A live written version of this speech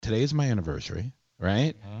today's my anniversary,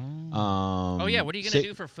 right? Oh yeah, what are you gonna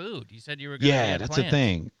do for food? You said you were gonna. Yeah, that's the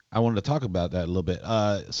thing. I wanted to talk about that a little bit.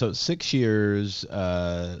 So 6 years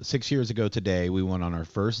ago today, we went on our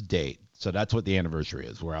first date. So that's what the anniversary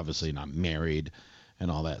is. We're obviously not married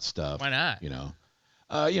and all that stuff. Why not?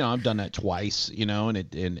 I've done that twice, and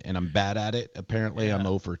I'm bad at it. Apparently, I'm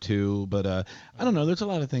 0 for 2, but I don't know. There's a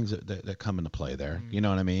lot of things that come into play there. You know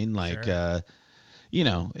what I mean? Like, Sure.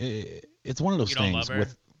 It's one of those You don't things love her?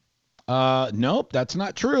 with. Nope, that's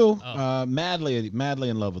not true. Oh. Madly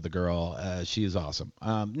in love with the girl. She is awesome.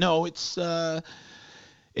 No, it's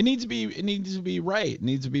it needs to be right. It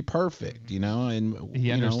needs to be perfect, and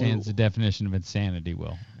He understands the definition of insanity,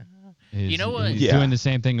 Will. You know what? He's doing the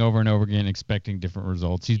same thing over and over again, expecting different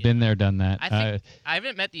results. He's been there, done that. I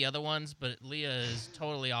haven't met the other ones, but Leah is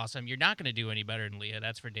totally awesome. You're not going to do any better than Leah,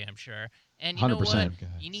 that's for damn sure. And you know 100%. what? God,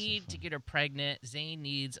 You need to get her pregnant. Zane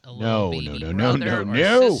needs a No, little baby no, brother or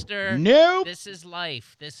no. sister. No. This is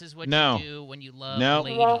life. This is what No. you do when you love No. a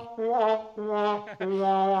lady.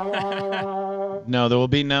 No, there will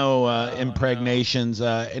be no impregnations.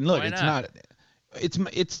 And look, Why it's not? not.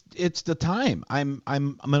 It's the time. I'm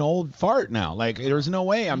an old fart now. Like there's no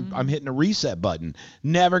way I'm hitting a reset button.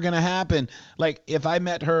 Never gonna happen. Like if I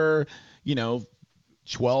met her,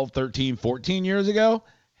 12, 13, 14 years ago,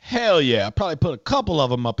 hell yeah, I probably put a couple of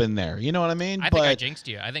them up in there. You know what I mean? I think I jinxed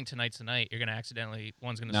you. I think tonight's the night. You're going to accidentally,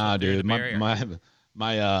 one's going to Nah, slip through dude, the barrier.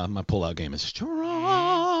 my pullout game is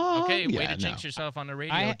strong. Okay, way Yeah, to jinx yourself on the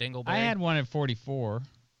radio, I Dingleberry. had one at 44.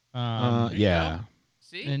 There you Yeah. go.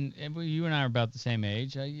 See? And you and I are about the same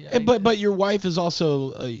age. But your wife is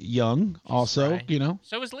also young, also, spry.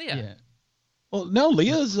 So is Leah. yeah. Well, no,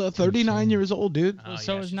 Leah's 39 years old, dude. Oh,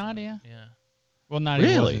 So yeah, is she's Nadia. Yeah. Well, Nadia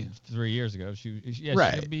Really? wasn't 3 years ago.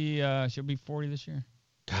 Right. She'll be 40 this year.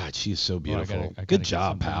 God, she's so Well, I beautiful. gotta Good get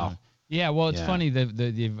job, something pal. on. Yeah, well, it's Yeah. funny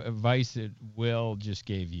the advice that Will just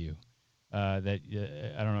gave you. That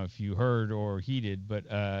I don't know if you heard or heeded, but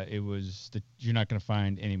it was that you're not going to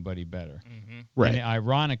find anybody better. Mm-hmm. Right. And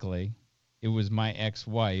ironically, it was my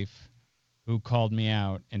ex-wife who called me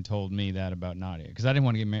out and told me that about Nadia because I didn't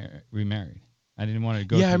want to get remarried. I didn't want to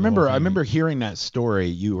go. Yeah, through the whole I thing. remember hearing that story.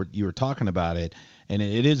 You were talking about it, and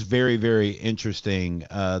it is very, very interesting.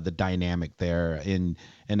 The dynamic there, and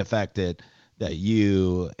the fact that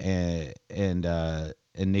you and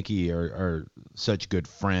Nikki are such good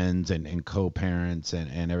friends and co-parents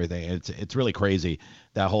and everything. It's really crazy,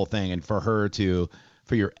 that whole thing. And for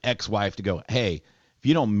your ex-wife to go, hey, if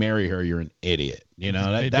you don't marry her, you're an idiot.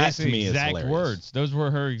 That to me is exact hilarious. words. Those were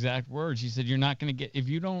her exact words. She said, "You're not going to get if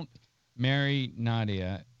you don't marry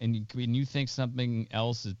Nadia and you think something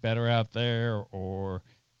else is better out there, or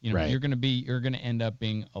Right. you're going to end up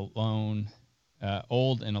being alone,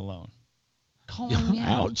 old and alone." Calling me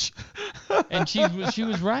out. Ouch. And she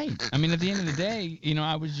was right. I mean, at the end of the day,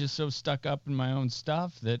 I was just so stuck up in my own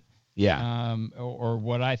stuff that Yeah. or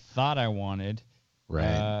what I thought I wanted,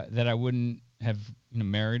 Right. that I wouldn't have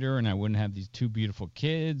married her and I wouldn't have these two beautiful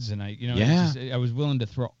kids, and Yeah. I was willing to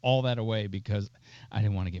throw all that away because I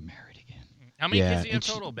didn't want to get married again. How many Yeah, kids do you have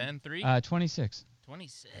and total, Ben? 3? 26.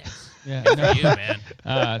 26. Yeah, Good no, for you, man.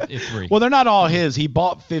 it's 3. Well, they're not all his. He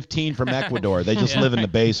bought 15 from Ecuador. They just Yeah. live in the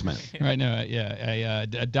basement. Right now, yeah, I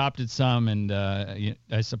adopted some, and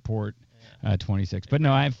I support 26. But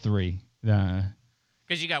no, I have 3.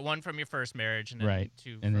 Because you got one from your first marriage and then Right,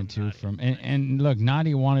 2 and then 2 Nadia. from and look,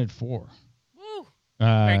 Nadia wanted 4. Woo.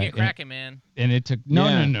 Better get And, cracking, man. and it took no,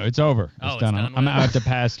 it's over. Oh, It's it's done. done I'm with? out to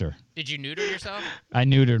pasture. Did you neuter yourself? I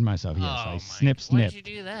neutered myself. Yes, Oh, I my- snip. Why did you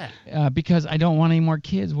do that? Because I don't want any more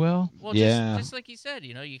kids. Will. Well, Yeah. just like you said,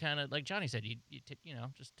 you kind of, like Johnny said, you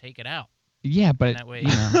just take it out. Yeah, but And that way you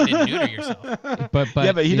didn't neuter yourself. but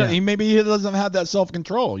yeah, but he yeah. doesn't have that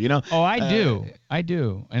self-control, Oh, I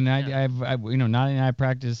do, and I've Nadia and I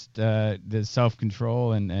practiced the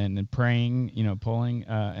self-control and praying, pulling,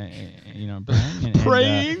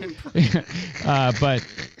 praying, Praying? but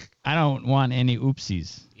I don't want any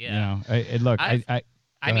oopsies. Yeah. Look,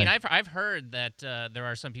 I mean, ahead. I've heard that there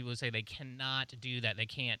are some people who say they cannot do that, they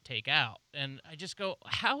can't take out, and I just go,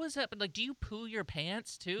 how is that? But like, do you poo your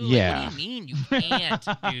pants too? Like, Yeah. what do you mean you can't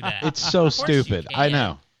do that? It's so Of course you stupid. I can.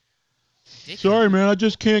 know. Ridiculous. Sorry, man. I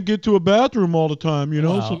just can't get to a bathroom all the time.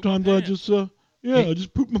 Well, Sometimes I just I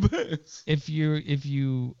just poop my pants. If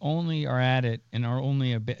you only are at it and are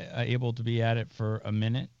only able to be at it for a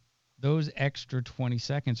minute, those extra 20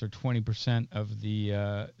 seconds are 20% of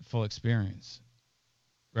the full experience,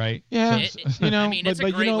 right? Yeah. So- I mean, it's a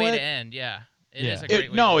but great you know way what? to end. Yeah, it is Yeah. a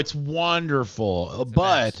great way. No, to it's wonderful. the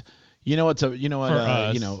But best. You know, it's a you know what For you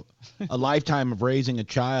us. know, a lifetime of raising a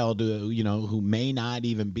child, you know, who may not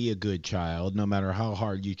even be a good child, no matter how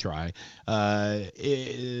hard you try.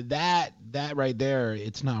 That right there,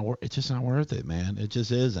 it's just not worth it, man. It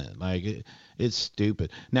just isn't. Like it's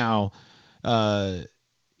stupid. Now, uh,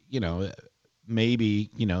 you know, maybe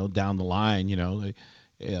down the line, like,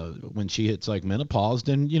 when she hits like menopause,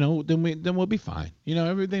 then then we'll be fine.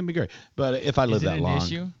 Everything will be great. But if I live Is it that an long,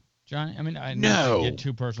 issue, Johnny? I mean, I not to no. get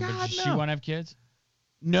too personal, but God, does she no. want to have kids?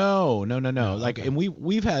 No, no, no, no. No. Like, Okay. and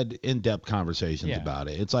we've had in-depth conversations Yeah. about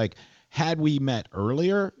it. It's like, had we met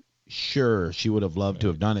earlier, sure, she would have loved to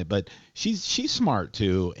Right. have done it. But she's smart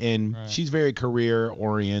too, and Right. she's very career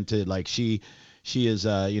oriented. Like she is,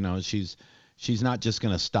 she's not just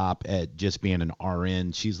gonna stop at just being an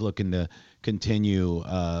RN. She's looking to continue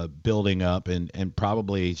building up, and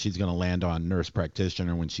probably she's gonna land on nurse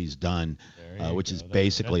practitioner when she's done, There you which is go.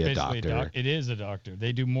 basically a That's basically doctor. It is a doctor.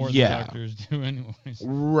 They do more than Yeah. doctors do, anyways.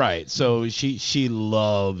 Right. So she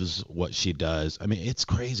loves what she does. I mean, it's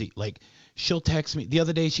crazy. Like, she'll text me. The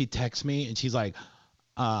other day she texted me and she's like,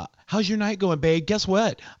 how's your night going, babe? Guess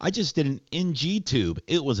what? I just did an NG tube.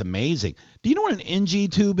 It was amazing. Do you know what an NG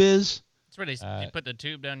tube is? That's where they put the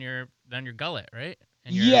tube down your gullet, right?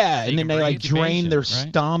 So Yeah, you and then can they like breathe. drain their Incubation, right?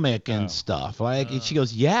 stomach and Oh. stuff. Like, and she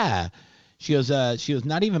goes, yeah. She goes,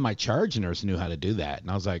 not even my charge nurse knew how to do that. And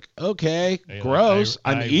I was like, okay, Hey, like, gross.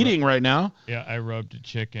 I I'm eating right now. Yeah, I rubbed a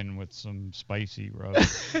chicken with some spicy rub.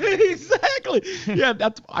 Exactly. Yeah,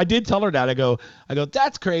 I did tell her that. I go,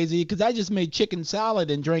 that's crazy because I just made chicken salad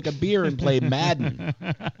and drank a beer and played Madden.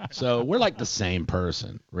 So we're like the same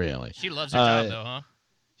person, really. She loves her job though, huh?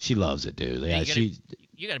 She loves it, dude. Yeah,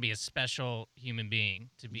 You got to be a special human being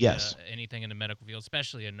to be Yes. anything in the medical field,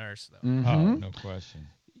 especially a nurse though. Mhm. Oh, no question.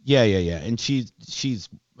 Yeah. And she's.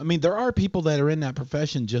 I mean, there are people that are in that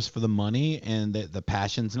profession just for the money and the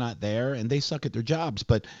passion's not there, and they suck at their jobs.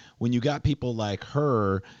 But when you got people like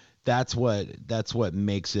her, that's what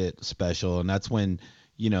makes it special, and that's when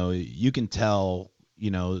you can tell.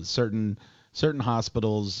 Certain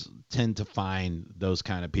hospitals tend to find those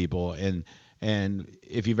kind of people, and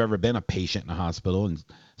if you've ever been a patient in a hospital, and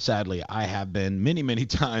sadly I have been many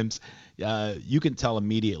times, you can tell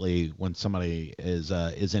immediately when somebody is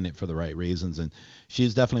in it for the right reasons, and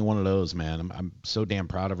she's definitely one of those, man. I'm so damn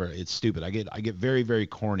proud of her. It's stupid. I get very, very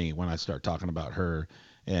corny when I start talking about her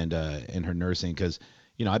and her nursing, because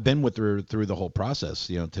I've been with her through the whole process.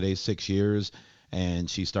 Today's 6 years, and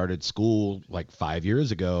she started school like 5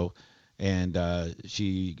 years ago, and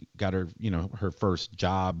she got her her first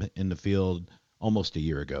job in the field almost a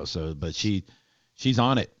year ago. So, but she's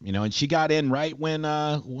on it, and she got in right when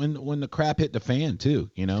the crap hit the fan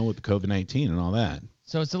too, with the COVID-19 and all that.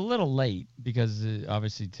 So it's a little late because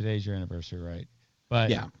obviously today's your anniversary, right?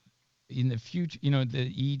 But Yeah. in the future,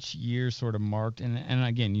 each year sort of marked, and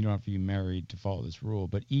again, you don't have to be married to follow this rule,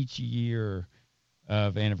 but each year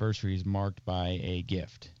of anniversary is marked by a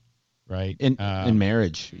gift, right? In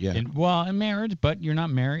marriage, yeah. In marriage, but you're not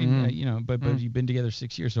married, but you've been together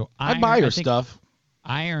 6 years. So I buy her think stuff.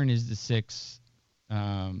 Iron is the 6th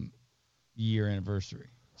year anniversary.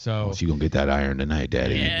 So Oh, she gonna get that iron tonight,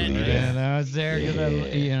 Daddy. Yeah, You believe yeah, it? no, it's there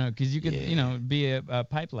because you could Yeah. be a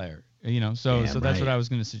pipe layer, so Damn that's what right. I was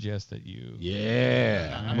going to suggest that you.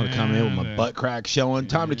 Yeah, I'm gonna come in with my butt crack showing.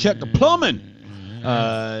 Time to check the plumbing.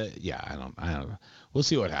 Yeah, I don't know. We'll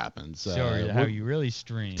see what happens. Show her how you really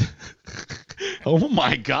stream. Oh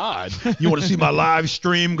my God! You want to see my live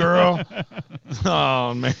stream, girl?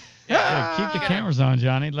 Oh man. Yeah, keep the cameras on,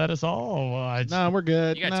 Johnny. Let us all watch. No, we're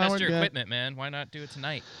good. You got to No, test we're your good. equipment, man. Why not do it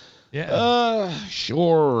tonight? Yeah.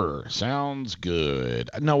 Sure. Sounds good.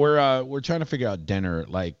 No, we're trying to figure out dinner.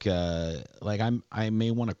 Like I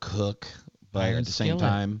may want to cook, but Iron at the same skillet.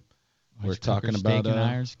 time, Why we're don't you cook her talking steak about and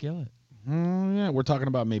iron skillet. yeah, we're talking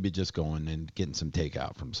about maybe just going and getting some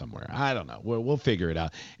takeout from somewhere. I don't know. We'll figure it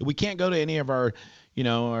out. We can't go to any of our,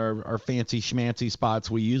 our fancy schmancy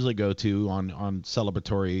spots we usually go to on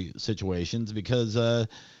celebratory situations because,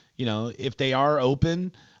 if they are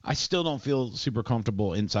open, I still don't feel super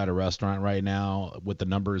comfortable inside a restaurant right now with the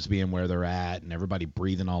numbers being where they're at and everybody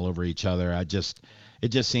breathing all over each other. It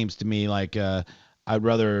just seems to me like I'd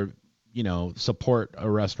rather, support a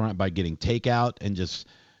restaurant by getting takeout and just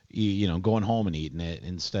going home and eating it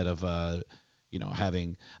instead of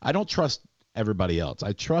having. I don't trust everybody else.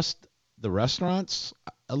 I trust the restaurants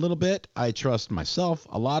a little bit. I trust myself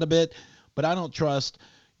a lot of it, but I don't trust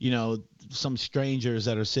some strangers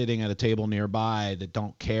that are sitting at a table nearby that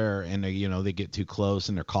don't care, and they get too close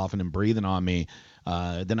and they're coughing and breathing on me.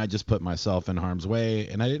 Then I just put myself in harm's way,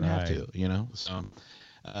 and I didn't have Right. to. So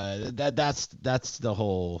That's the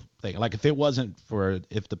whole thing. Like if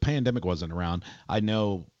the pandemic wasn't around, I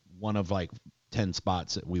know one of like 10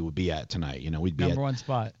 spots that we would be at tonight. You know, we'd be Number one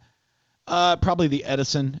spot. Probably the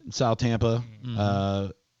Edison in South Tampa.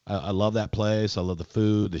 Mm-hmm. I love that place. I love the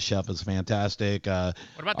food. The chef is fantastic. What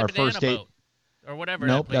about the our banana first date? boat or whatever?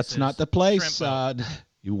 Nope, that place that's is? not the place. Shrimp boat.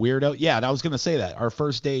 You weirdo. Yeah, I was gonna say that. Our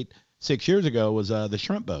first date 6 years ago was the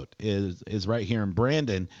Shrimp Boat. Is right here in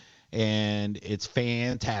Brandon, and it's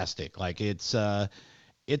fantastic. Like it's like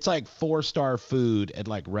 4-star food at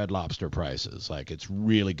like Red Lobster prices. Like it's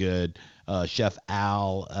really good. Chef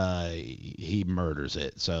Al, he murders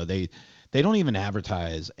it. So they don't even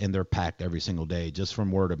advertise, and they're packed every single day just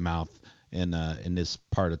from word of mouth in this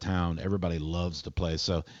part of town. Everybody loves the place.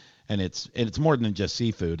 So, and it's more than just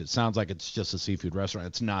seafood. It sounds like it's just a seafood restaurant.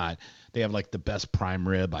 It's not. They have like the best prime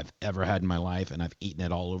rib I've ever had in my life, and I've eaten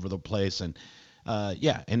it all over the place. And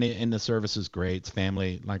yeah, and the service is great. It's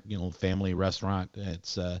family, like, you know, family restaurant.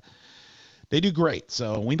 It's they do great.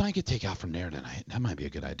 So we might get takeout from there tonight. That might be a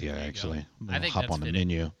good idea, actually. I think hop that's on the fitting.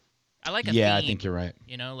 menu. I like a Yeah, theme. I think you're right.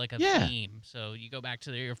 You know, like a Yeah. theme. So you go back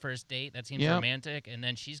to your first date. That seems Yep. romantic, and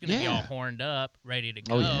then she's gonna be Yeah. all horned up, ready to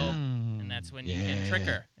go, Oh, yeah. and that's when you can trick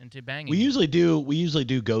Yeah. her into banging. We you. usually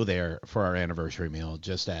do go there for our anniversary meal,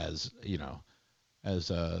 just as you know, That's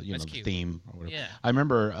the cute. theme or whatever. Yeah. I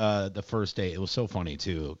remember the first date. It was so funny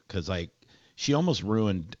too, because like she almost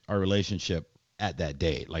ruined our relationship at that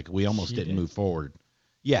date. Like we almost She didn't did? move forward.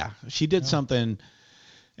 Yeah, she did Oh. something,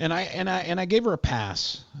 and I gave her a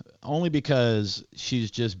pass only because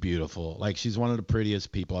she's just beautiful. Like she's one of the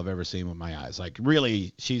prettiest people I've ever seen with my eyes. Like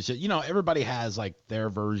really, she's just, you know, everybody has like their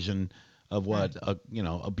version of what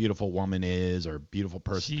a beautiful woman is, or a beautiful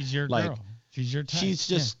person. She's your like, girl. She's your type. She's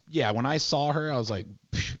just when I saw her, I was like,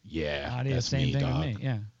 yeah, Nadia, that's same me, thing dog. with me.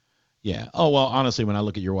 Yeah. Yeah. Oh well, honestly, when I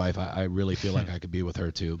look at your wife, I really feel like I could be with her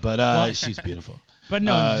too. But she's beautiful. But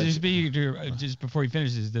no, Uh, just before he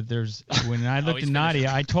finishes, that there's when I looked he's at Nadia,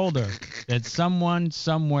 finishing. I told her that someone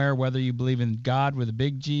somewhere, whether you believe in God with a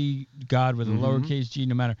big G, God with a Mhm. lowercase g,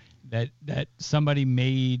 no matter that somebody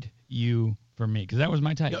made you for me, because that was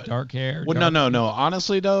my type. Yeah. Dark hair. Well, dark- no.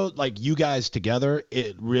 Honestly, though, like you guys together,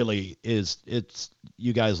 it really is. It's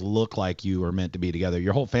you guys look like you are meant to be together.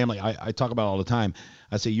 Your whole family. I talk about it all the time.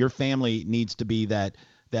 I say your family needs to be that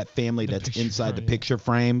family The that's picture inside the frame, yeah. picture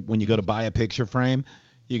frame. When you go to buy a picture frame,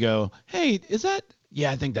 you go, hey, is that? Yeah,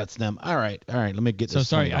 I think that's them. All right. Let me get So this.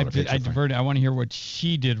 sorry, I $20 picture frame. diverted. I want to hear what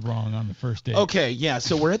she did wrong on the first date. Okay, yeah.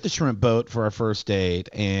 So we're at the Shrimp Boat for our first date,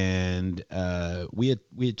 and we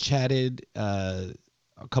had chatted a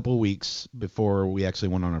couple of weeks before we actually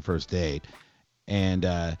went on our first date, and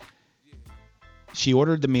she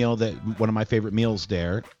ordered the meal that one of my favorite meals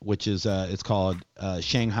there, which is it's called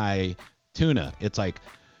Shanghai tuna.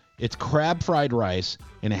 It's crab fried rice,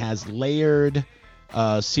 and it has layered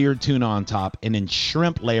seared tuna on top, and then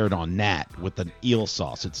shrimp layered on that with an eel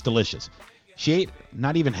sauce. It's delicious. She ate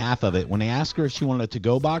not even half of it. When they asked her if she wanted a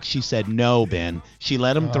to-go box, she said no, Ben. She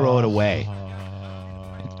let him throw it away.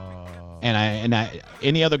 And I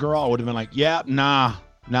any other girl would have been like, yeah, nah,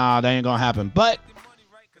 that ain't gonna happen. But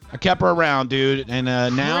I kept her around, dude. And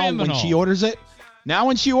now when Criminal. she orders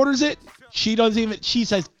it, she doesn't even. She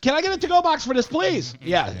says, "Can I get a to-go box for this, please?"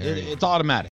 Yeah, it's automatic.